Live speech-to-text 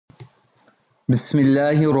بسم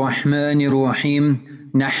الله الرحمن الرحيم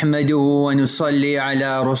نحمده ونصلي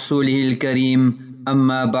على رسوله الكريم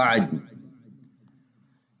أما بعد.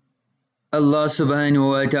 Allah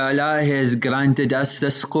subhanahu wa ta'ala has granted us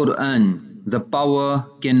this Qur'an. The power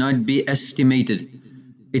cannot be estimated.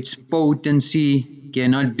 Its potency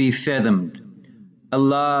cannot be fathomed.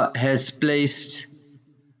 Allah has placed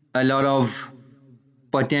a lot of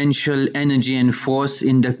potential energy and force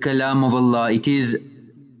in the kalam of Allah. It is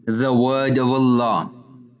the word of Allah.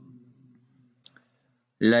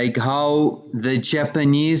 Like how the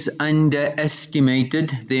Japanese underestimated,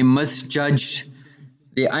 they misjudged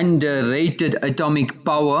the underrated atomic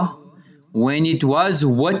power when it was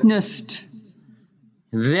witnessed,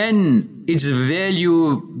 then its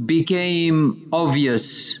value became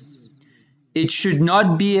obvious. It should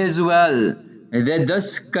not be as well that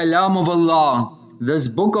this kalam of Allah, this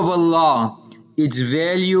book of Allah, its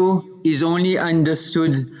value is only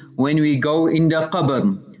understood when we go in the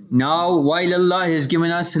qabr. Now, while Allah has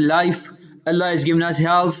given us life, Allah has given us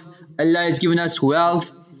health, Allah has given us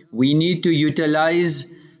wealth, we need to utilize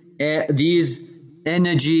these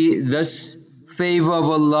energy, this favor of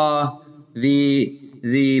Allah,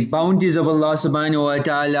 the bounties of Allah subhanahu wa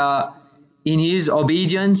ta'ala in His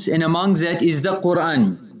obedience, and amongst that is the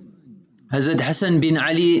Qur'an. Hazrat Hassan bin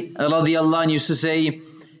Ali radiallahu anhu used to say,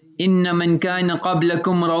 إِنَّ مَنْ كَانَ قَبْلَكُمْ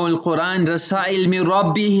رَوُا الْقُرْآنِ رَسَائِلْ مِنْ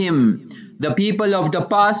رَبِّهِمْ. The people of the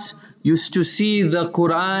past used to see the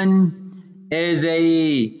Qur'an as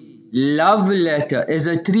a love letter, as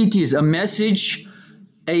a treatise, a message,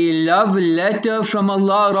 a love letter from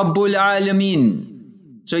Allah Rabbul Alameen.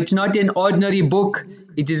 So it's not an ordinary book,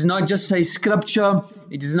 it is not just a scripture,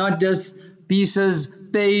 it is not just pieces,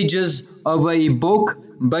 pages of a book,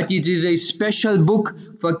 but it is a special book.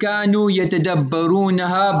 فَكَانُوا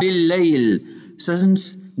يَتَدَبَّرُونَهَا بِاللَّيْلِ.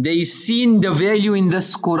 Since they seen the value in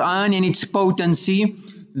this Qur'an and its potency,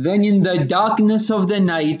 then in the darkness of the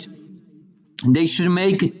night they should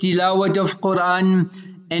make tilawat of Qur'an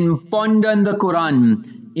and ponder on the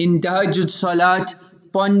Qur'an. In tahajjud salat,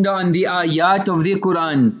 ponder on the ayat of the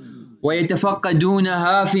Qur'an.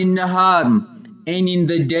 وَيَتَفَقَّدُونَهَا فِي النَّهَارِ. And in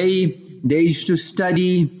the day they used to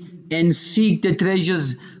study and seek the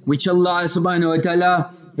treasures which Allah subhanahu wa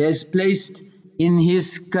ta'ala has placed in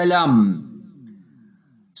His kalam.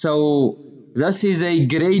 So this is a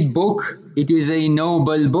great book, it is a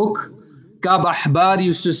noble book. Kab Ahbar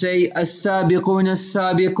used to say, As-sabiqun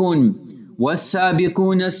as-sabiqun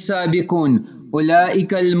was-sabiqun as-sabiqun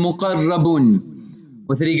ulaika al-muqarrabun.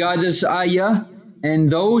 With regard to this ayah, and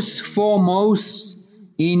those foremost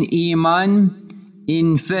in iman,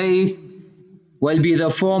 in faith, will be the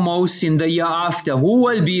foremost in the year after. Who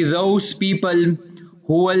will be those people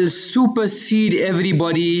who will supersede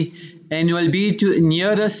everybody and will be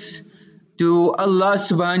nearest to Allah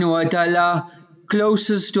subhanahu wa ta'ala,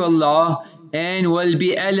 closest to Allah, and will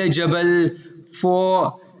be eligible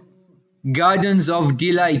for gardens of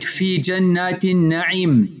delight, fi jannatin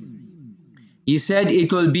na'im. He said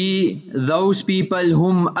it will be those people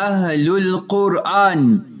whom ahlul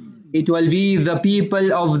Qur'an. It will be the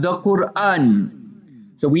people of the Qur'an.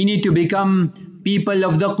 So we need to become people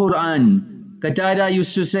of the Qur'an. Qatada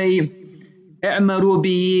used to say, اعمروا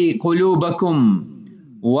به قلوبكم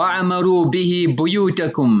وعمروا به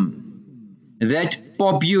بيوتكم. That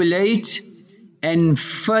populate and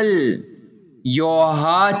fill your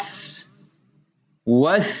hearts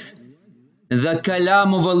with the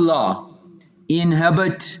kalam of Allah.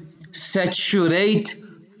 Inhabit, saturate,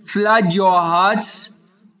 flood your hearts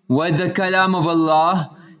with the kalam of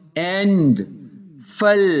Allah, and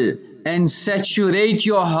fill and saturate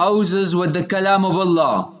your houses with the kalam of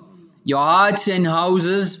Allah. Your hearts and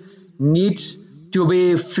houses need to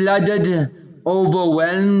be flooded,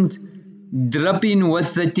 overwhelmed, dripping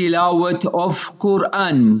with the tilawat of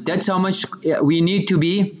Qur'an. That's how much we need to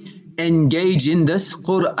be engaged in this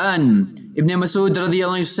Qur'an. Ibn Masud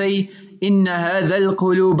radiallahu anhu say, إِنَّ هَذَا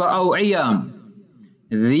الْقُلُوبَ أَوْعِيَةً.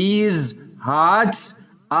 These hearts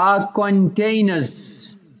are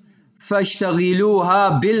containers.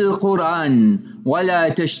 فَاشْتَغِلُوهَا بِالْقُرْآنِ وَلَا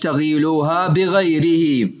تَشْتَغِلُوهَا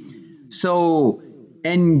بِغَيْرِهِ. So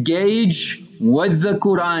engage with the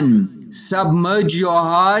Qur'an, submerge your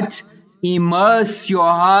heart, immerse your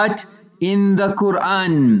heart in the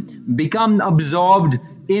Qur'an, become absorbed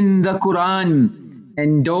in the Qur'an,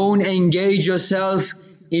 and don't engage yourself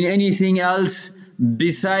in anything else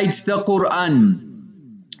besides the Qur'an.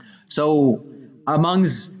 So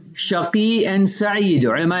amongst Shaqi and Sa'id,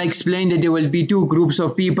 ulama explained that there will be two groups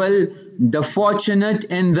of people, the fortunate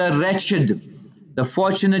and the wretched. The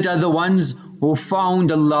fortunate are the ones who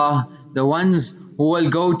found Allah, the ones who will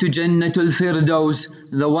go to Jannatul Firdaus,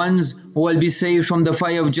 the ones who will be saved from the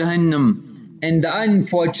fire of Jahannam, and the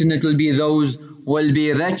unfortunate will be those who will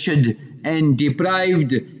be wretched and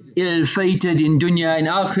deprived, ill-fated in dunya and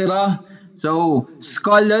akhirah. So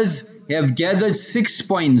scholars have gathered 6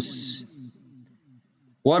 points.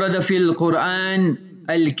 ورد في القرآن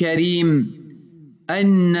الكريم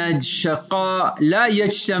أن الشقاء لا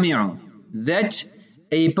يجتمع, that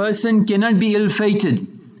a person cannot be ill-fated.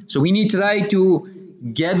 So we need to try to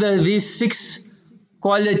gather these 6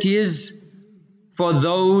 qualities for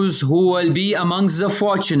those who will be amongst the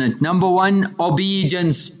fortunate. Number 1,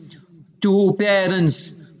 obedience to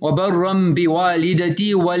parents. وَبَرًّا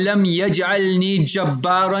بِوَالِدَتِي وَلَمْ يَجْعَلْنِي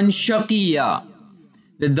جَبَّارًا شَقِيًّا.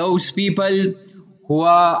 That those people who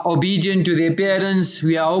are obedient to their parents,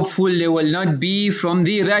 we are hopeful they will not be from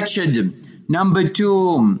the wretched. Number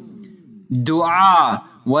 2, dua.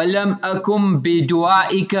 وَلَمْ أَكُمْ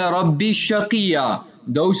بِدُعَائِكَ رَبِّي شَقِيًّا.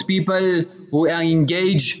 Those people who are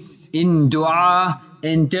engaged in dua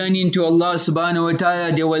and turn into Allah subhanahu wa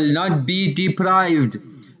ta'ala, they will not be deprived.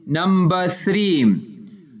 Number 3,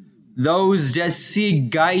 those that seek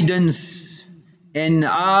guidance and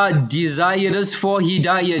are desirous for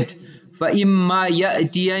hidayat. فَإِمَّا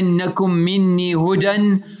يَأْتِيَنَّكُمْ مِنِّي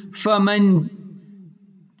هُدًى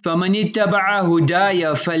فَمَنِ اتَّبَعَ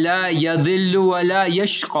هُدَايَ فَلَا يَضِلُّ وَلَا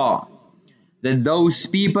يَشْقَى. That those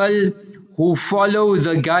people who follow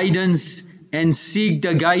the guidance and seek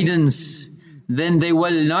the guidance, then they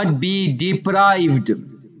will not be deprived.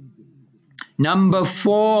 Number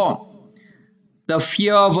 4, the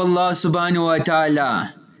fear of Allah subhanahu wa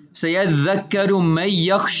ta'ala. سَيَذَّكَّرُ مَن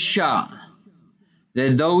يَخْشَى.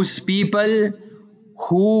 That those people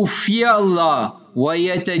who fear Allah,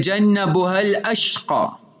 وَيَتَجَنَّبُهَا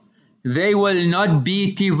الْأَشْقَى, they will not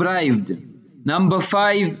be deprived. Number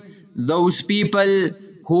 5, those people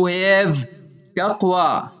who have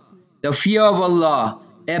taqwa, the fear of Allah,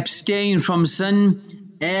 abstain from sin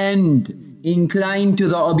and incline to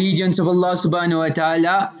the obedience of Allah subhanahu wa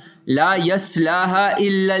ta'ala. لا يصلاها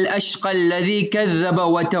إلا الأشقى الذي كذب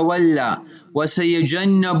وتولى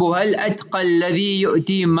وسيجنبها الأتقى الذي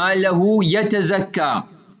يؤتي ماله يتزكى.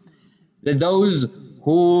 That those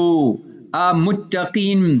who are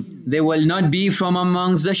muttaqin, they will not be from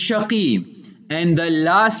amongst the shaqi. And the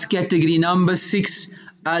last category, number 6,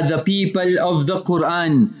 are the people of the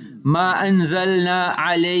Qur'an. ما أنزلنا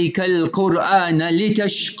عليك القرآن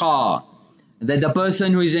لتشقى. That the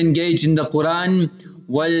person who is engaged in the Qur'an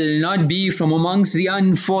will not be from amongst the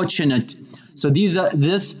unfortunate. So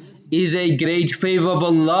this is a great favor of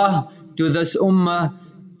Allah to this ummah,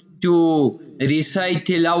 to recite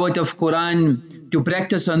tilawat of Qur'an, to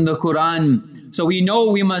practice on the Qur'an. So we know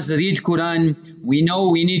we must read Qur'an, we know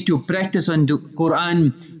we need to practice on the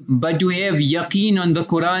Qur'an, but do we have yaqeen on the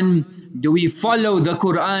Qur'an? Do we follow the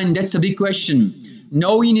Qur'an? That's a big question.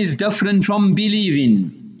 Knowing is different from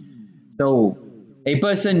believing. So a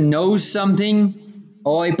person knows something,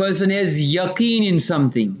 or a person has yaqeen in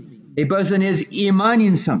something, a person has iman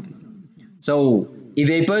in something. So if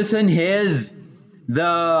a person has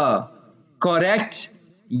the correct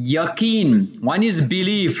yaqeen, one is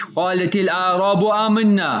belief, قالت الأعراب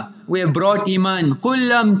آمنا, we have brought iman. قل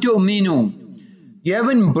لم تؤمنوا, you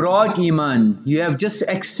haven't brought iman, you have just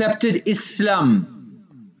accepted Islam.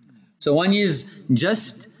 So one is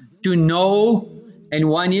just to know and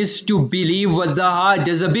one is to believe with the heart.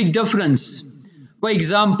 There's a big difference. For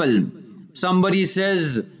example, somebody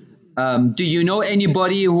says, do you know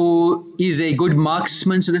anybody who is a good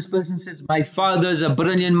marksman? So this person says, my father is a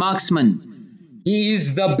brilliant marksman. He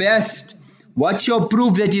is the best. What's your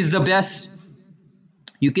proof that he's the best?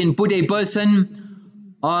 You can put a person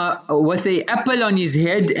with an apple on his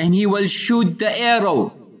head and he will shoot the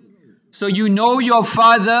arrow. So you know your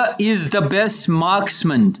father is the best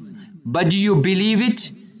marksman, but do you believe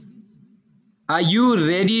it? Are you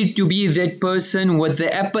ready to be that person with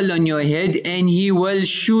the apple on your head and he will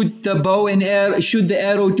shoot the bow and shoot the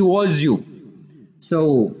arrow towards you?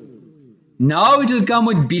 So now it will come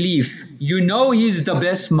with belief. You know he's the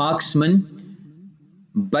best marksman,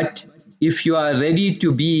 but if you are ready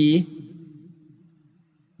to be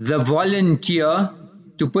the volunteer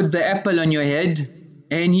to put the apple on your head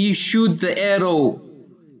and he shoot the arrow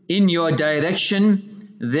in your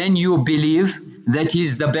direction, then you believe that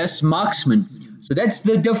he's the best marksman. So that's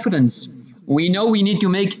the difference. We know we need to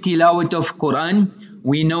make tilawat of Qur'an,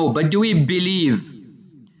 we know, but do we believe?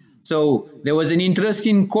 So there was an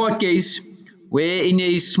interesting court case where in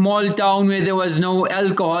a small town where there was no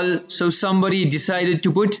alcohol, so somebody decided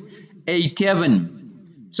to put a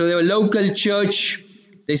tavern. So the local church,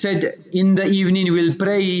 they said in the evening we'll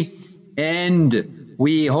pray and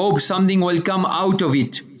we hope something will come out of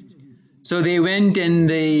it. So they went and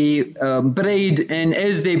they prayed, and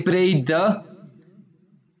as they prayed, the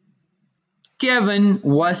cavern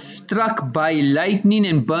was struck by lightning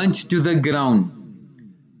and burnt to the ground.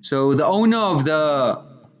 So the owner of the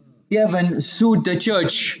cavern sued the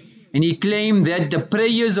church, and he claimed that the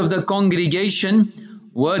prayers of the congregation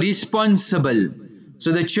were responsible.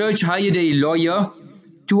 So the church hired a lawyer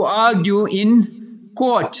to argue in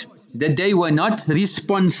court that they were not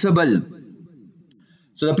responsible.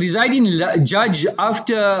 So the presiding judge,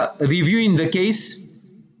 after reviewing the case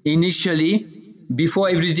initially, before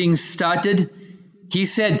everything started, he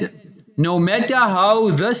said, no matter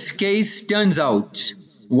how this case turns out,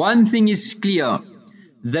 one thing is clear: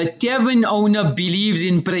 the tavern owner believes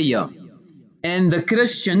in prayer, and the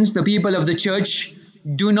Christians, the people of the church,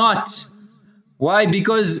 do not. Why?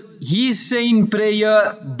 Because he's saying prayer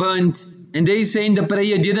burnt and they're saying the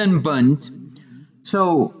prayer didn't burnt.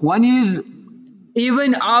 So one is,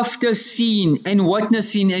 even after seeing and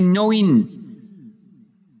witnessing and knowing,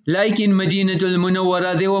 like in Madinatul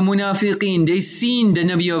Munawwara, they were munafiqeen, they seen the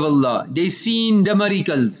Nabi of Allah, they seen the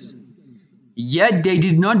miracles, yet they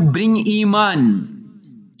did not bring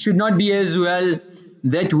iman. Should not be as well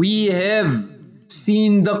that we have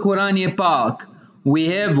seen the Qur'an Pak, we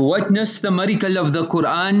have witnessed the miracle of the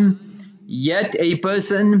Qur'an, yet a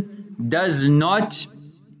person does not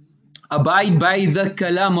abide by the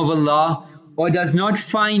kalam of Allah, or does not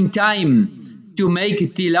find time to make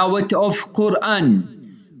tilawat of Qur'an.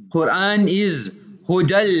 Qur'an is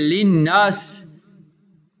hudal linnas.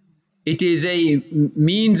 It is a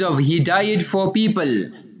means of hidayat for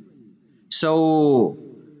people. So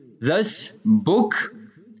this book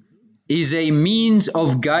is a means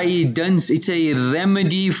of guidance. It's a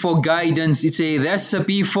remedy for guidance. It's a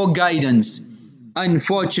recipe for guidance.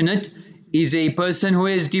 Unfortunate is a person who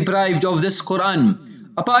is deprived of this Qur'an.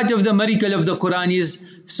 A part of the miracle of the Qur'an is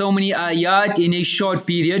so many ayat in a short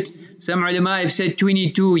period. Some ulama have said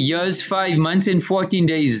 22 years, 5 months and 14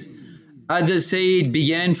 days. Others say it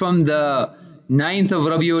began from the 9th of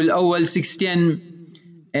Rabiul Awwal 610,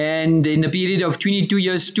 and in the period of 22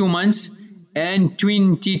 years, 2 months and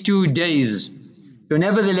 22 days. So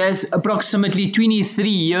nevertheless, approximately 23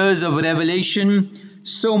 years of revelation,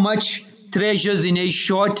 so much treasures in a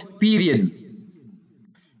short period.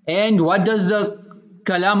 And what does the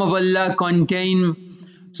kalam of Allah contain?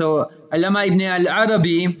 So Allama ibn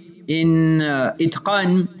al-Arabi in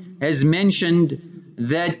Itqan has mentioned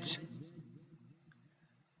that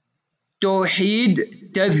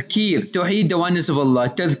Tawheed, Tadhkir, Tawheed, the oneness of Allah,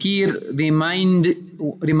 Tadhkir,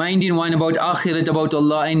 reminding one about Akhirat, about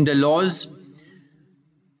Allah and the laws.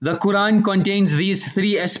 The Quran contains these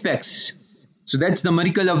 3 aspects. So that's the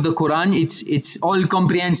miracle of the Quran. It's all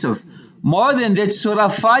comprehensive. More than that, Surah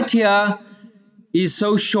Fatiha is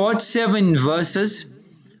so short, 7 verses,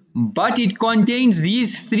 but it contains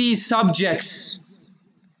these 3 subjects.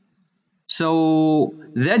 So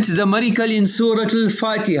that's the miracle in Surah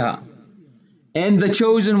Al-Fatiha. And the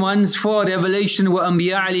chosen ones for revelation were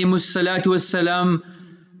Anbiya alayhimus salatu wassalam.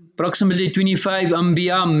 Approximately 25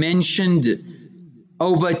 Anbiya mentioned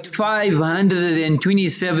over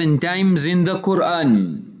 527 times in the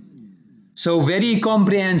Quran. So very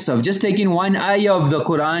comprehensive. Just taking one ayah of the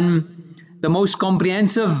Quran, the most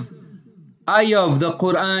comprehensive ayah of the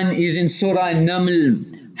Quran is in Surah An-Naml.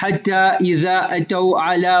 حتى إذا أتوا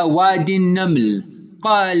على واد النمل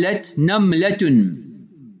قالت نملة.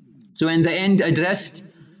 So in the end addressed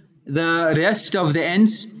the rest of the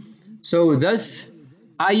ends. So this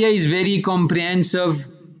ayah is very comprehensive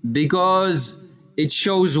because it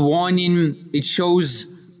shows warning, it shows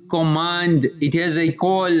command, it has a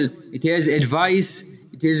call, it has advice,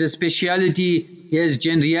 it has a speciality, it has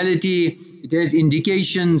generality, it has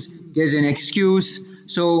indications, it has an excuse.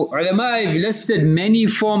 So ulama have listed many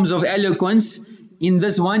forms of eloquence in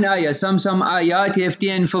this one ayah. Some ayat have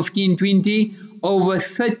 10, 15, 20, over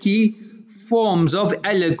 30 forms of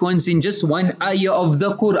eloquence in just one ayah of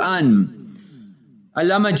the Quran.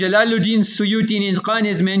 Allama Jalaluddin Suyuti in Qur'an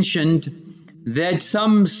has mentioned that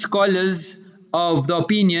some scholars of the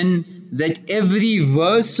opinion that every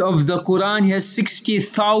verse of the Quran has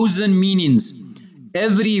 60,000 meanings.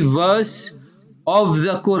 Every verse of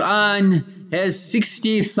the Quran has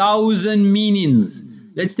 60,000 meanings.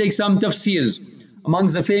 Let's take some tafsirs.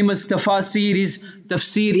 Amongst the famous tafasir is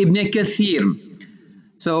Tafsir Ibn Kathir.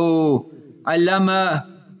 So Allama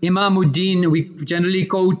Imamuddin, we generally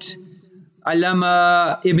quote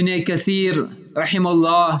Allama Ibn Kathir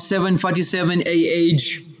rahimahullah, 747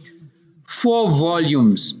 AH, 4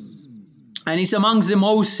 volumes, and it's amongst the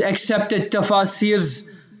most accepted tafasirs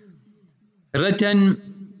written,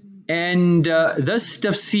 And this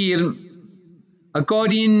tafsir,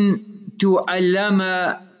 according to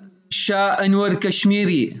Allama Shah Anwar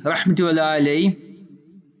Kashmiri rahmatullah alayh,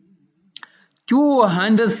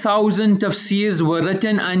 200,000 tafsirs were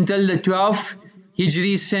written until the 12th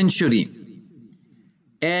Hijri century,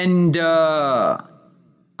 and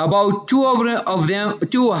about 200 of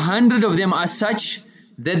them are such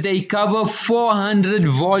that they cover 400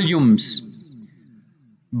 volumes.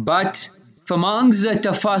 But from amongst the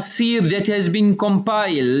tafasir that has been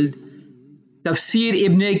compiled, Tafsir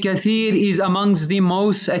Ibn Kathir is amongst the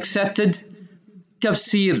most accepted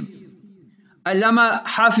tafsir. Allama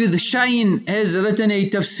Hafiz Shain has written a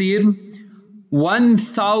tafsir,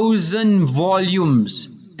 1,000 volumes,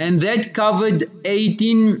 and that covered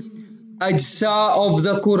 18 ajsa of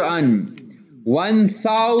the Qur'an.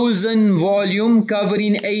 1,000 volume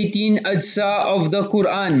covering 18 ajsa of the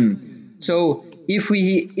Qur'an. So if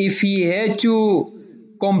he had to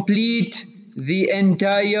complete the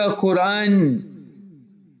entire Qur'an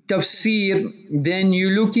tafsir, then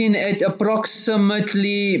you're looking at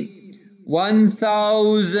approximately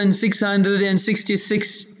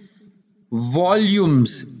 1,666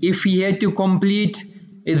 volumes if he had to complete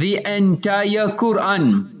the entire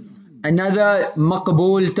Qur'an. Another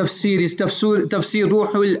maqbool tafsir is tafsir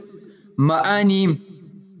Ruhul Ma'ani,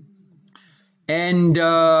 and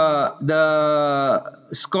the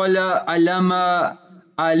scholar Allama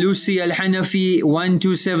Alusi Al-Hanafi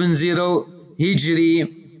 1270 Hijri,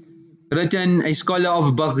 written, a scholar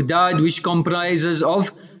of Baghdad, which comprises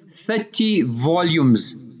of 30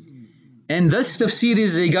 volumes. And this tafsir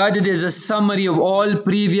is regarded as a summary of all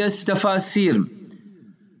previous tafasir.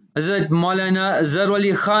 Hazrat Maulana Zar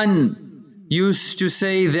Ali Khan used to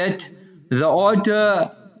say that the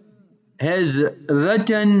author has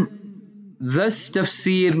written this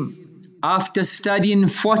tafsir after studying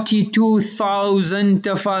 42,000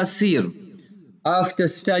 tafasir. After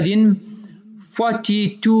studying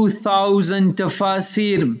 42,000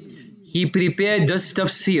 tafasir, he prepared this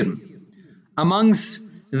tafsir. Amongst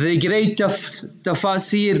the great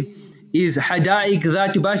tafasir is Hadaiq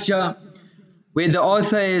Dhat Basha, where the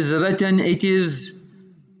author has written, it is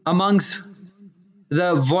amongst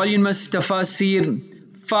the voluminous tafasir,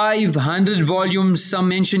 500 volumes, some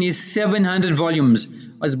mention is 700 volumes.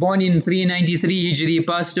 Was born in 393 Hijri,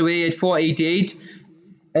 passed away at 488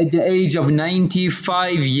 at the age of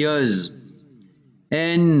 95 years.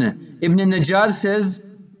 And Ibn Najjar says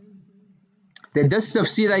that this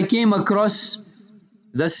tafsir, I came across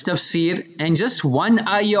this tafsir and just one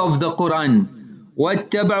ayah of the Qur'an,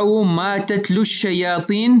 وَاتَّبَعُوا مَا تَتْلُو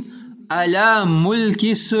الشَّيَاطِينَ عَلَى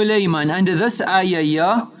مُلْكِ سُلَيْمَانَ. Under this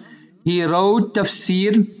ayah, he wrote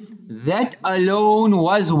tafsir that alone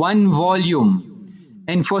was one volume.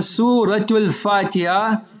 And for Suratul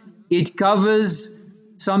Fatiha, it covers,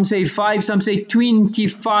 some say 5, some say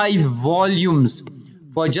 25 volumes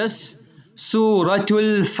for just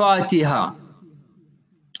Suratul Fatiha.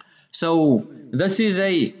 So this is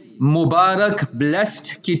a Mubarak,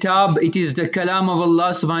 blessed kitab. It is the kalam of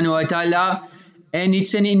Allah subhanahu wa ta'ala, and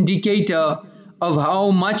it's an indicator of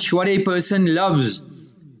how much what a person loves.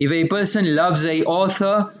 If a person loves a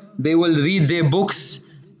author, they will read their books.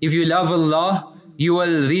 If you love Allah, you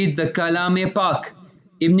will read the kalam-e-pak.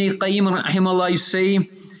 Ibn Qayyim rahimahullah used to say,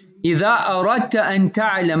 إِذَا أَرَدْتَ أَن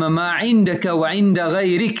تَعْلَمَ مَا عِنْدَكَ وَعِنْدَ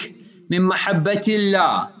غَيْرِكَ مِنْ مَحَبَّةِ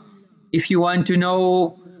اللَّهِ. If you want to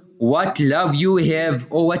know what love you have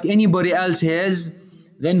or what anybody else has,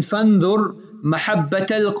 then فَانْظُرْ مَحَبَّةَ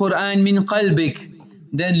الْقُرْآنِ مِنْ قَلْبِكَ.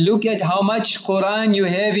 Then look at how much Qur'an you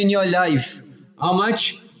have in your life. How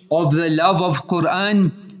much of the love of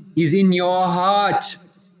Qur'an is in your heart.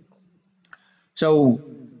 So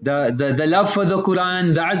the love for the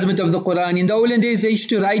Qur'an, the azmat of the Qur'an. In the olden days, they used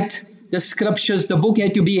to write the scriptures. The book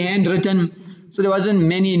had to be handwritten, so there wasn't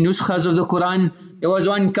many nuskhas of the Qur'an. There was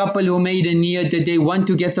one couple who made a niyat that they want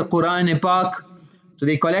to get the Qur'an-e-Pak, so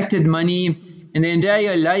they collected money, and their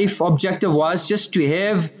entire life objective was just to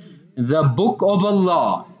have the book of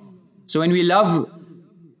Allah. So when we love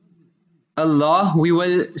Allah, we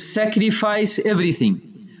will sacrifice everything.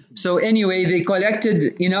 So anyway, they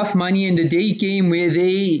collected enough money, and the day came where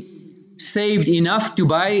they saved enough to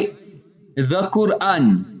buy the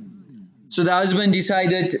Qur'an. So the husband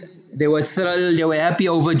decided, they were thrilled, they were happy,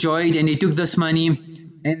 overjoyed, and they took this money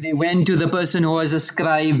and they went to the person who was a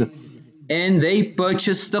scribe and they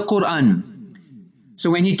purchased the Qur'an.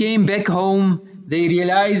 So when he came back home, they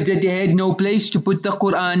realized that they had no place to put the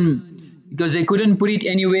Qur'an because they couldn't put it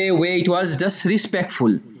anywhere where it was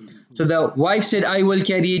disrespectful. So the wife said, I will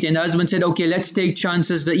carry it, and the husband said, okay, let's take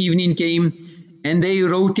chances. The evening came and they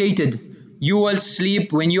rotated. You will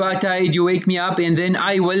sleep. When you are tired, you wake me up, and then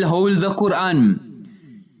I will hold the Qur'an.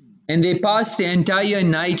 And they passed the entire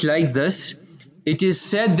night like this. It is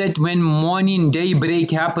said that when morning daybreak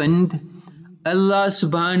happened, Allah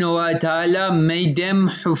subhanahu wa ta'ala made them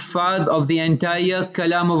huffaz of the entire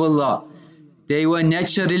kalam of Allah. They were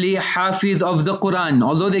naturally hafiz of the Qur'an,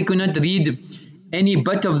 although they could not read any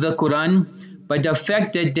bit of the Qur'an, but the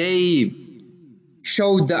fact that they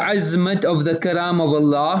showed the azmat of the kalam of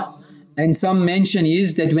Allah. And some mention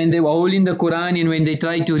is that when they were holding the Qur'an and when they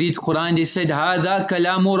tried to read Qur'an, they said, Hada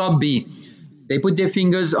kalamu Rabbi. They put their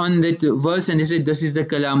fingers on that verse and they said, this is the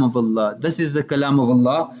kalam of Allah. This is the kalam of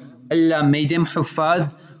Allah. Allah made them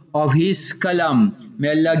huffaz of His kalam.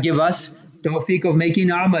 May Allah give us tawfiq of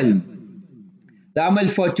making amal. The amal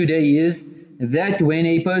for today is that when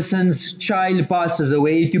a person's child passes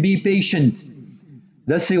away, to be patient.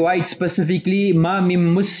 This riwayat specifically, ما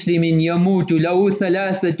من مسلم يموت له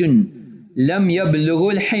ثلاثة لم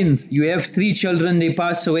يبلغ الحنث. You have 3 children, they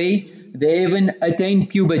pass away, they haven't attained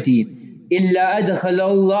puberty. إلا أدخل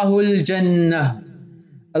الله الجنة.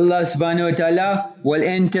 Allah subhanahu wa ta'ala will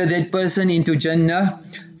enter that person into Jannah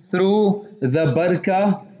through the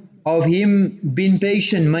barakah of him being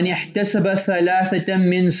patient. من احتسب ثلاثة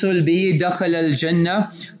من صلبه دخل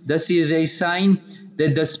الجنة. This is a sign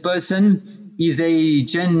that this person is a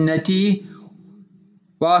Jannati.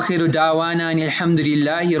 وآخر دعوانا الحمد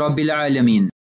لله رب العالمين.